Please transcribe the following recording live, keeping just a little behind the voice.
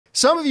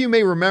Some of you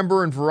may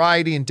remember in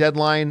Variety and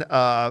Deadline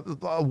a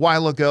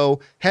while ago,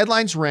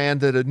 headlines ran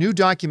that a new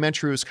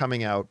documentary was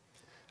coming out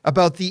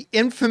about the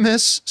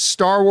infamous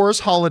Star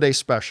Wars holiday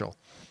special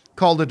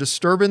called A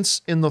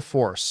Disturbance in the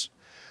Force.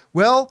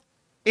 Well,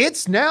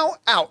 it's now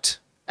out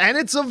and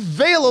it's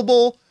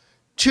available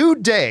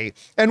today.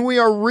 And we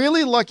are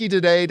really lucky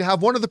today to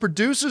have one of the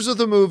producers of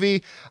the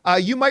movie.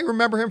 You might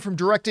remember him from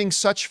directing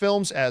such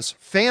films as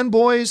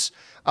Fanboys,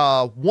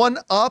 One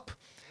Up,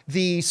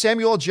 the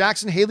Samuel L.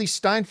 Jackson, Haley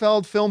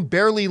Steinfeld film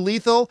Barely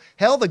Lethal.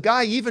 Hell, the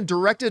guy even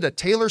directed a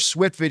Taylor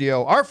Swift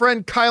video. Our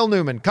friend Kyle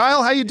Newman.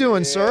 Kyle, how you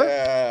doing,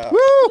 sir?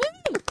 Woo!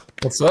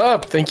 What's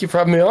up? Thank you for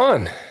having me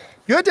on.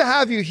 Good to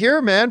have you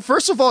here, man.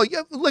 First of all,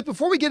 like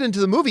before we get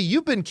into the movie,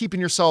 you've been keeping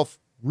yourself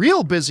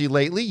real busy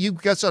lately. You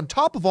guys, on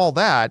top of all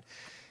that,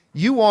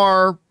 you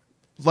are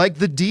like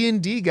the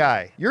D&D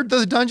guy. You're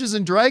the Dungeons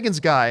and Dragons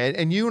guy,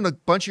 and you and a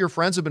bunch of your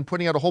friends have been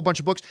putting out a whole bunch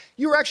of books.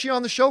 You were actually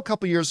on the show a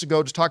couple years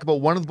ago to talk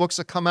about one of the books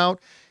that come out.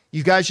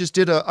 You guys just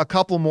did a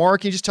couple more.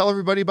 Can you just tell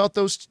everybody about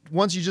those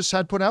ones you just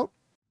had put out?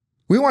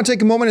 We want to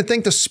take a moment and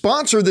thank the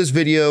sponsor of this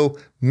video,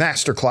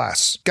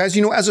 MasterClass. Guys,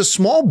 you know, as a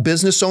small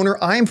business owner,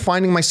 I am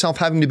finding myself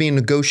having to be in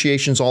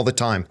negotiations all the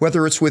time,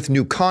 whether it's with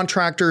new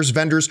contractors,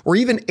 vendors, or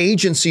even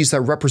agencies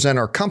that represent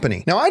our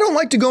company. Now, I don't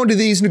like to go into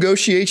these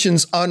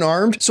negotiations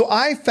unarmed, so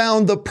I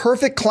found the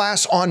perfect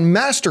class on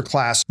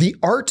MasterClass, The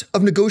Art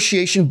of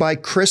Negotiation by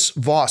Chris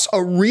Voss,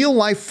 a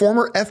real-life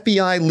former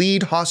FBI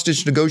lead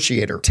hostage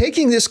negotiator.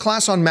 Taking this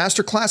class on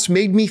MasterClass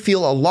made me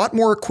feel a lot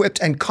more equipped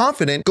and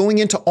confident going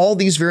into all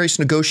these various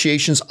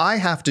negotiations I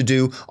have to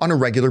do on a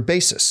regular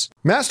basis.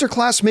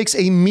 MasterClass makes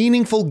a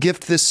meaningful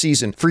gift this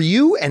season for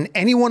you and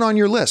anyone on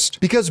your list,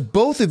 because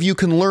both of you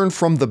can learn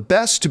from the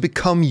best to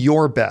become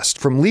your best,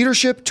 from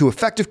leadership to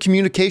effective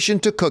communication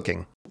to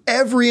cooking.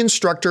 Every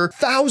instructor,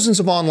 thousands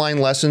of online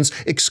lessons,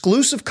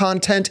 exclusive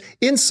content,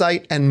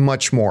 insight, and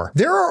much more.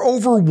 There are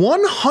over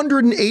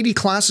 180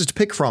 classes to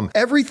pick from,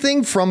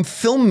 everything from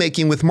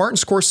filmmaking with Martin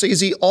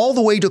Scorsese all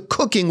the way to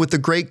cooking with the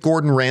great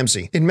Gordon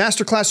Ramsay. In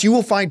MasterClass, you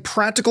will find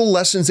practical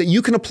lessons that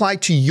you can apply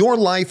to your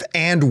life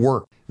and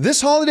work.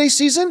 This holiday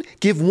season,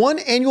 give one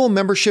annual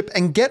membership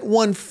and get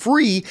one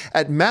free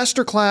at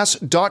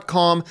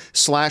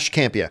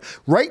masterclass.com/Campea.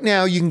 Right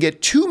now, you can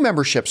get 2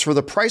 memberships for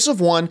the price of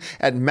one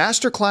at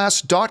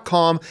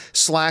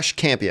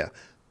masterclass.com/Campea.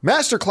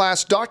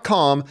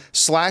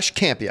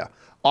 masterclass.com/Campea.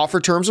 Offer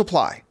terms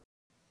apply.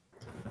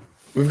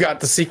 We've got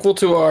the sequel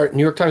to our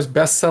New York Times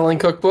best-selling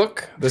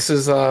cookbook. This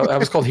is that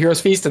was called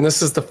Heroes Feast, and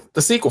this is the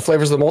sequel,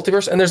 Flavors of the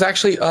Multiverse. And there's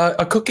actually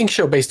a cooking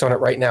show based on it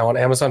right now on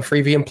Amazon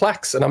Freevee and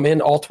Plex, and I'm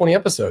in all 20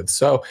 episodes.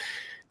 So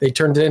they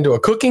turned it into a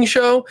cooking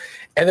show.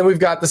 And then we've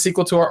got the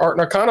sequel to our Art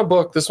and Arcana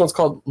book. This one's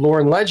called Lore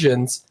and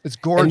Legends. It's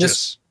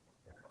gorgeous.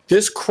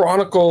 This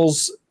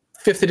chronicles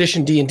 5th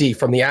edition D&D,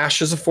 from the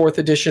ashes of 4th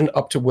edition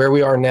up to where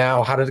we are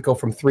now. How did it go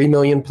from 3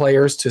 million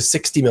players to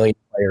 60 million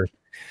players?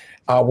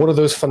 What are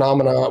those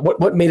phenomena?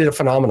 What made it a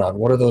phenomenon?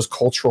 What are those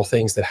cultural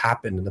things that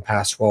happened in the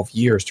past 12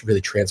 years to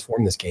really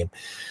transform this game?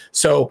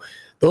 So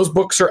those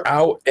books are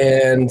out,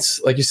 and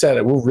like you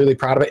said, we're really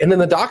proud of it. And in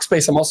the doc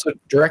space, I'm also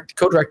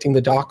co-directing the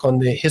doc on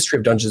the history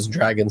of Dungeons and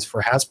Dragons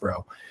for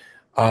Hasbro,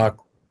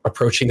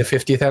 approaching the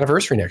 50th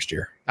anniversary next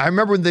year. I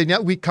remember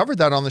when we covered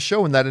that on the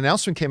show when that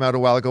announcement came out a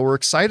while ago. We're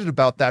excited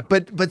about that,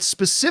 but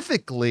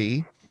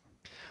specifically,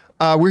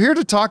 we're here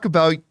to talk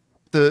about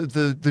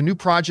the new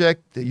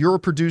project that you're a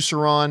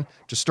producer on,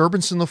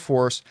 Disturbance in the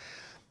Force.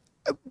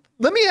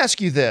 Let me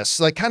ask you this,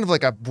 like kind of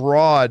like a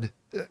broad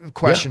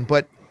question,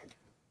 but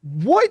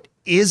what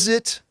is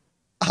it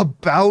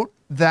about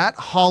that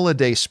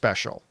holiday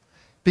special?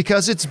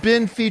 Because it's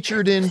been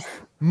featured in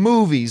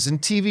movies and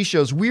TV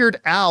shows.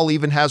 Weird Al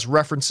even has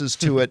references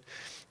to it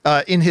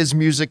in his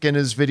music and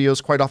his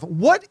videos quite often.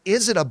 What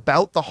is it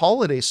about the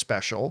holiday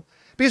special?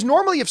 Because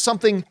normally if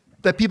something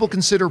that people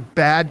consider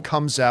bad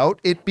comes out,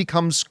 it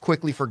becomes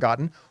quickly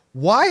forgotten.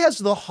 Why has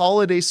the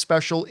holiday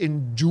special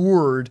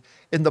endured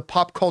in the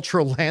pop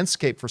cultural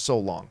landscape for so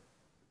long?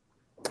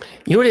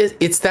 You know what it is?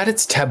 It's that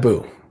it's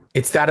taboo.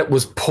 It's that it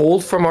was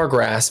pulled from our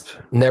grasp,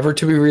 never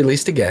to be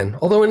released again.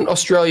 Although in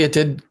Australia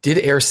it did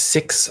air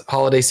 6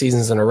 holiday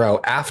seasons in a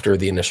row after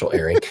the initial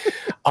airing.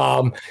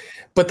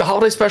 But the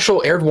holiday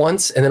special aired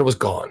once and then it was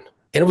gone.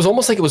 And it was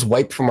almost like it was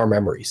wiped from our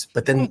memories.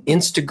 But then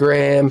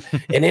Instagram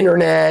and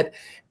internet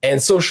and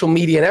social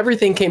media and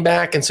everything came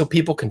back, and so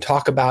people can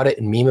talk about it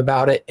and meme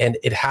about it, and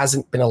it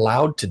hasn't been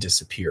allowed to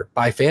disappear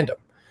by fandom.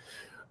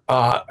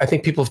 I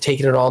think people have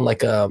taken it on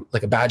like a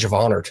badge of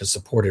honor to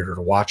support it or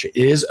to watch it.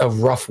 It is a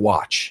rough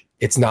watch.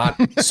 It's not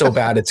so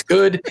bad it's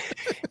good.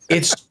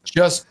 It's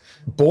just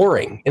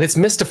boring, and it's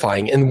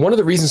mystifying. And one of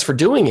the reasons for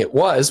doing it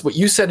was what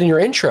you said in your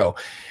intro.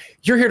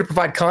 You're here to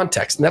provide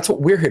context, and that's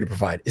what we're here to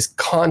provide, is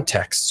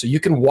context, so you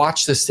can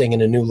watch this thing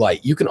in a new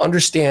light. You can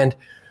understand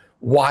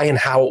why and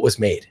how it was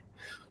made.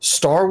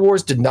 Star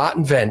Wars did not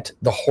invent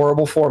the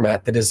horrible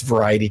format that is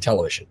variety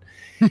television.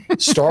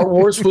 Star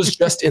Wars was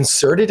just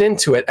inserted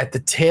into it at the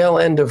tail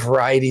end of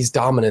variety's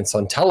dominance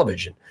on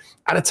television,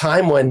 at a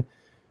time when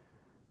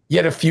You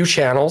had a few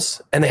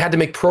channels, and they had to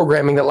make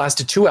programming that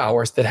lasted 2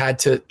 hours that had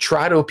to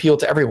try to appeal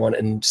to everyone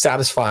and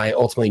satisfy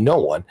ultimately no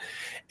one.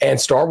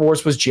 And Star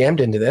Wars was jammed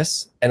into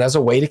this, and as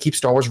a way to keep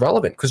Star Wars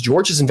relevant, because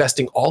George is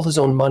investing all his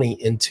own money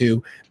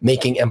into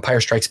making Empire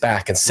Strikes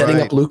Back and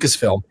setting up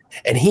Lucasfilm,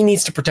 and he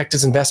needs to protect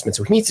his investment.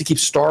 So he needs to keep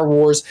Star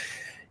Wars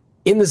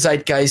in the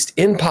zeitgeist,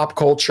 in pop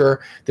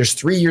culture. There's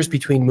 3 years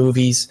between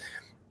movies,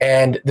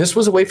 and this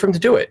was a way for him to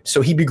do it.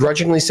 So he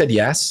begrudgingly said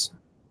yes,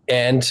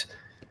 and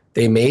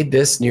they made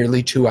this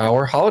nearly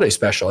 2-hour holiday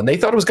special, and they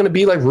thought it was going to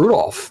be like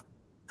Rudolph.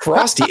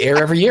 Frosty air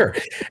every year,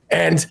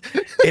 and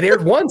it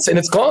aired once and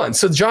it's gone.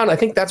 So John, I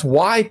think that's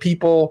why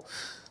people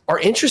are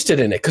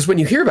interested in it, because when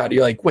you hear about it,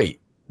 you're like, wait,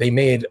 they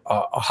made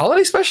a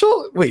holiday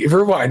special? Wait,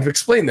 rewind,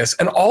 explain this.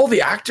 And all the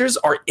actors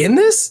are in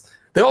this?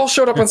 They all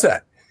showed up on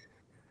set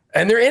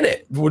and they're in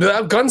it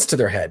without guns to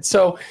their head.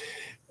 So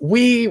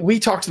we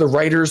talked to the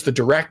writers, the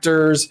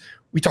directors,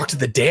 we talked to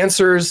the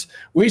dancers,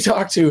 we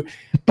talked to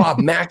Bob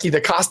Mackey,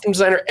 the costume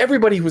designer,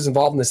 everybody who was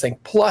involved in this thing.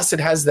 Plus it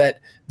has that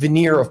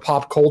veneer of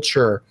pop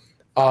culture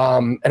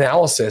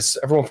analysis,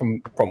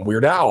 everyone from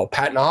Weird Al,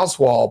 Patton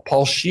Oswalt,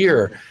 Paul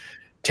Scheer,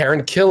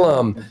 Taron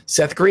Killam,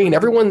 Seth Green,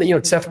 everyone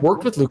that, Seth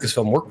worked with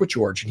Lucasfilm, worked with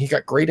George, and he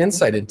got great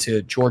insight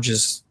into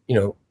George's,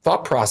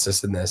 thought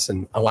process in this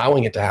and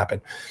allowing it to happen.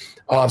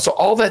 So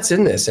all that's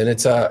in this, and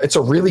it's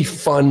a really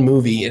fun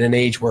movie in an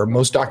age where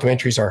most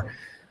documentaries are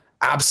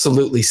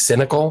absolutely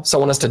cynical.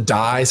 Someone has to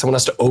die, someone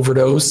has to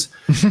overdose,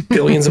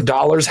 billions of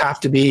dollars have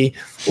to be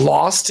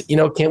lost.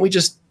 Can't we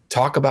just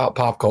talk about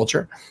pop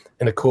culture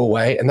in a cool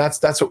way? And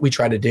that's what we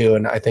try to do.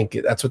 And I think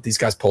that's what these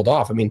guys pulled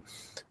off. I mean,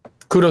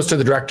 kudos to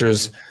the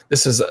directors.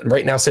 This is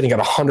right now sitting at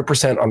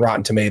 100% on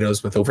Rotten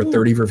Tomatoes with over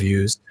 30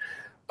 reviews,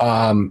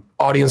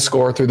 audience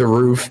score through the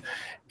roof.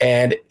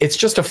 And it's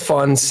just a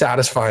fun,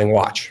 satisfying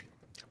watch.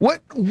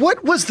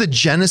 What was the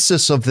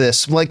genesis of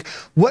this? Like,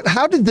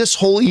 how did this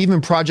whole even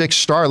project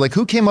start? Like,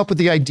 who came up with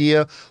the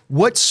idea?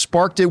 What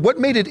sparked it? What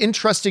made it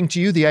interesting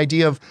to you? The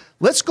idea of,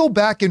 let's go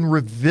back and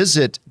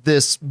revisit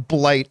this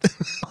blight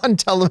on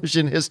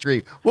television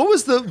history. What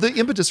was the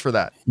impetus for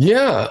that?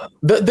 Yeah.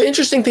 The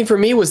interesting thing for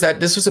me was that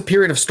this was a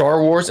period of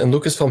Star Wars and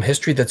Lucasfilm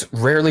history that's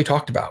rarely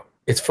talked about.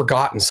 It's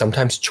forgotten,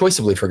 sometimes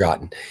choiceably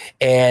forgotten.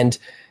 And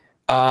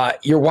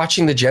you're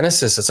watching the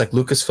genesis. It's like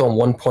Lucasfilm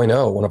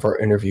 1.0. One of our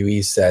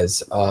interviewees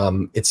says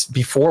it's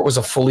before it was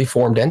a fully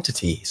formed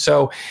entity.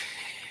 So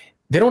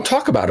they don't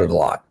talk about it a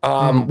lot.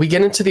 We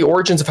get into the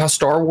origins of how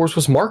Star Wars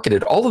was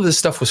marketed. All of this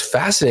stuff was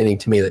fascinating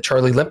to me, that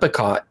Charlie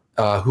Lippincott,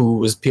 who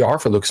was PR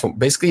for Lucasfilm,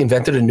 basically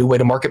invented a new way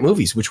to market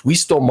movies, which we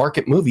still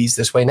market movies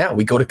this way now.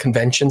 We go to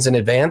conventions in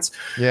advance.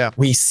 Yeah.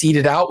 We seed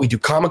it out. We do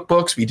comic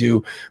books. We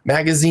do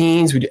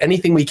magazines. We do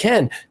anything we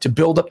can to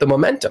build up the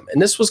momentum.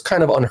 And this was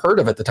kind of unheard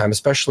of at the time,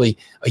 especially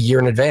a year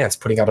in advance,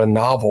 putting out a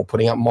novel,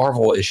 putting out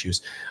Marvel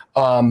issues.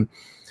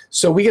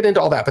 So we get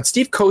into all that. But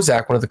Steve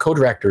Kozak, one of the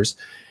co-directors,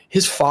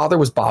 his father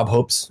was Bob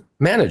Hope's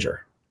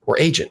manager or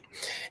agent.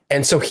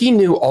 And so he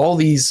knew all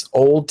these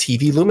old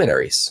TV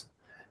luminaries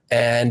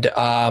and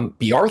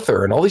B.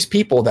 Arthur and all these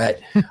people that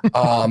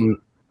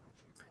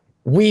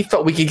we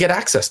felt we could get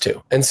access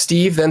to. And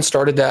Steve then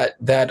started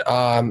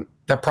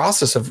that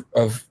process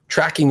of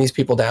tracking these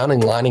people down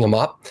and lining them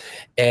up.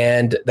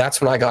 And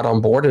that's when I got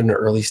on board at an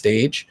early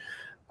stage.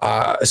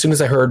 As soon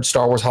as I heard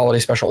Star Wars Holiday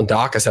Special and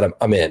Doc, I said,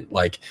 I'm in.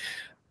 Like,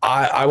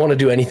 I want to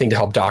do anything to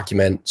help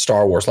document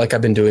Star Wars, like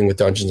I've been doing with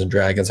Dungeons and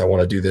Dragons. I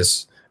want to do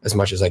this as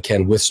much as I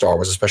can with Star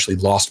Wars, especially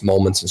lost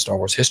moments in Star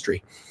Wars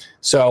history.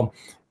 So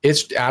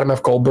it's Adam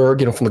F.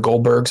 Goldberg, from the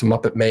Goldbergs,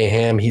 Muppet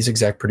Mayhem. He's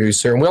exec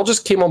producer. And we all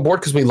just came on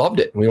board because we loved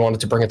it and we wanted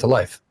to bring it to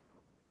life.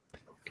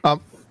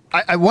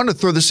 I want to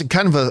throw this in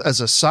kind of as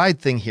a side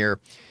thing here.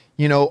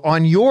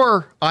 On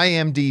your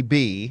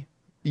IMDb,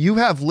 you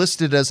have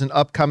listed as an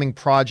upcoming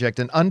project,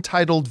 an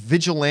untitled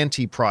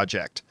vigilante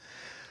project.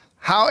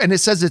 And it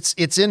says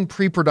it's in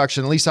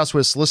pre-production. At least that's what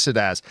it's listed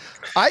as.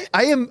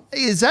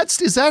 Is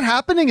that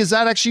happening? Is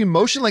that actually in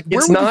motion? Like,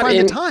 where would we find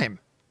the time?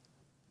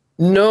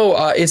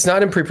 No, it's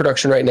not in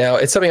pre-production right now.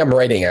 It's something I'm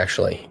writing,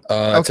 actually.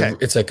 Okay.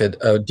 It's like a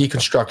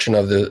deconstruction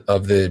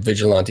of the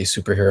vigilante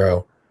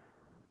superhero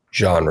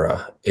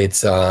genre.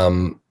 It's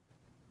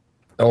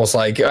almost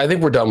like, I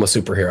think we're done with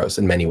superheroes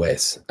in many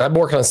ways. I've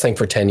been working on this thing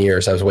for 10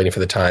 years. I was waiting for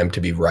the time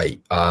to be right.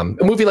 A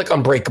movie like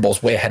Unbreakable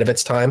is way ahead of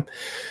its time.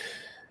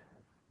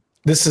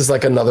 This is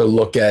like another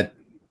look at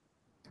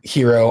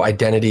hero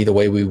identity, the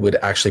way we would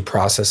actually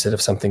process it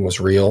if something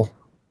was real.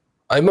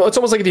 It's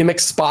almost like if you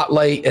mix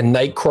Spotlight and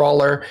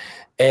Nightcrawler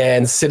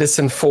and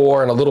Citizen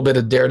 4 and a little bit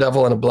of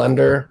Daredevil in a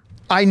blender.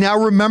 I now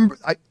remember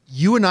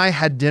you and I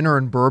had dinner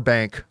in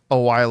Burbank a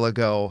while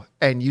ago,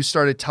 and you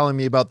started telling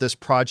me about this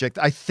project.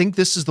 I think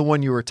this is the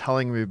one you were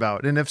telling me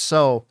about. And if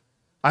so,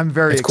 I'm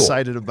very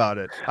excited about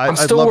it. I'm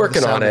still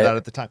working on it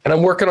at the time. And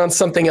I'm working on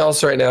something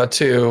else right now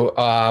too,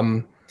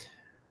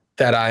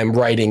 that I'm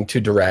writing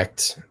to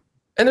direct.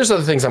 And there's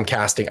other things I'm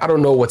casting. I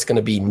don't know what's going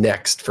to be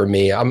next for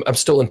me. I'm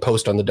still in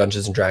post on the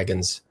Dungeons and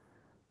Dragons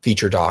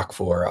feature doc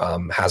for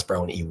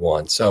Hasbro and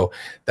E1. So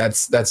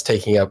that's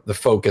taking up the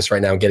focus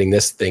right now, getting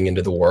this thing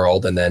into the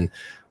world. And then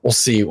we'll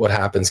see what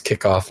happens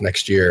kickoff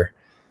next year.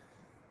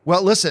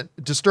 Well, listen,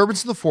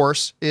 Disturbance of the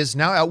Force is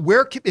now out.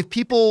 If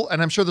people,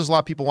 and I'm sure there's a lot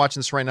of people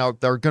watching this right now,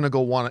 they're going to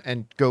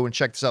go and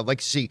check this out. Like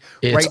you see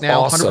it's right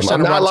now, awesome. 100%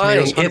 I'm not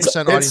lying.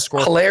 100% audience it's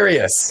score.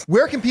 Hilarious.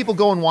 Where can people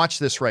go and watch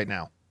this right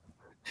now?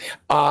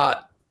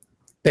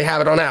 They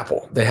have it on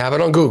Apple. They have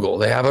it on Google.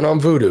 They have it on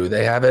Vudu.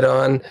 They have it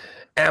on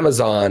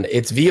Amazon.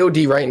 It's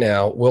VOD right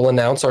now. We'll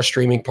announce our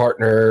streaming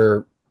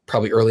partner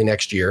probably early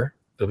next year.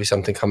 There'll be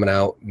something coming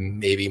out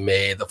maybe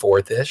May the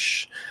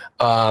 4th-ish.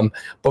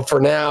 But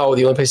for now,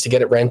 the only place to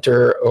get it, rent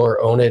or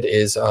own it,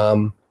 is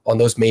on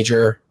those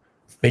major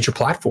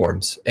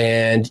platforms.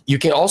 And you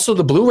can also,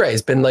 the Blu-ray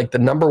has been like the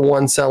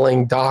 #1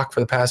 selling doc for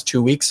the past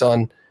 2 weeks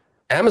on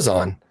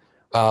Amazon.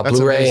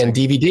 Blu-ray amazing. And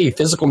DVD,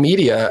 physical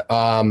media.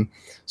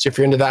 So if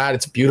you're into that,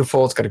 it's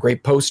beautiful. It's got a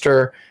great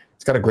poster.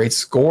 It's got a great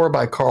score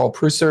by Carl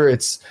Prusser.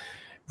 It's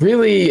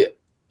really,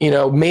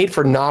 made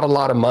for not a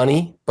lot of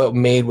money, but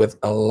made with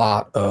a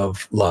lot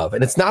of love.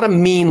 And it's not a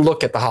mean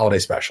look at the holiday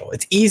special.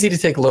 It's easy to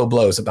take low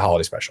blows at the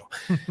holiday special.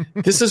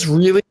 This is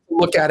really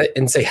look at it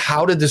and say,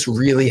 how did this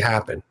really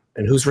happen?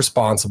 And who's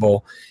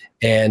responsible?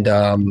 And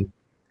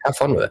have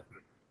fun with it.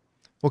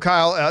 Well,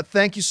 Kyle,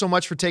 thank you so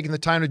much for taking the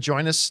time to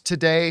join us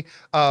today.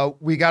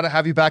 We got to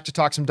have you back to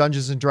talk some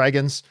Dungeons and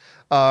Dragons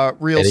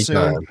real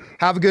soon.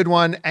 Have a good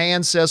one.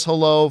 Anne says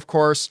hello, of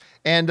course.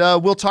 And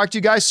we'll talk to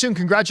you guys soon.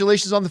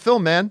 Congratulations on the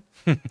film, man.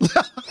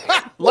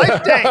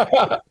 Life Day.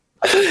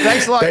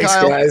 Thanks a lot,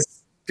 Kyle.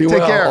 Guys. Be Take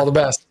well. care. All the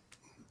best.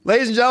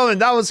 Ladies and gentlemen,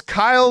 that was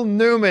Kyle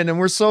Newman, and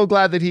we're so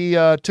glad that he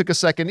took a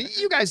second.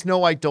 You guys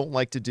know I don't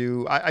like to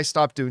do, I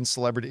stopped doing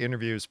celebrity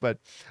interviews, but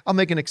I'll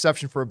make an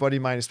exception for a buddy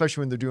of mine,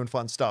 especially when they're doing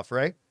fun stuff,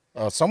 right?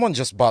 Someone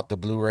just bought the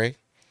Blu-ray.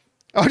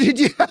 Oh, did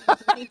you?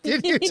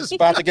 Did you just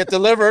About to get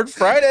delivered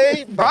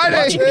Friday.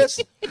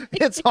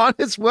 It's on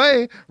its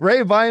way.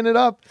 Ray buying it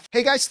up.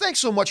 Hey guys, thanks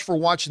so much for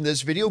watching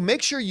this video.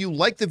 Make sure you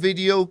like the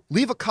video,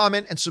 leave a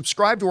comment, and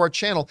subscribe to our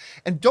channel.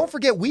 And don't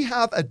forget, we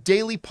have a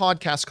daily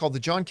podcast called the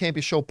John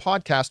Campea Show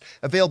podcast,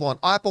 available on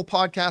Apple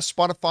Podcasts,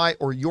 Spotify,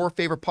 or your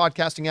favorite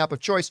podcasting app of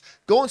choice.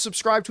 Go and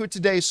subscribe to it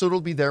today so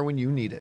it'll be there when you need it.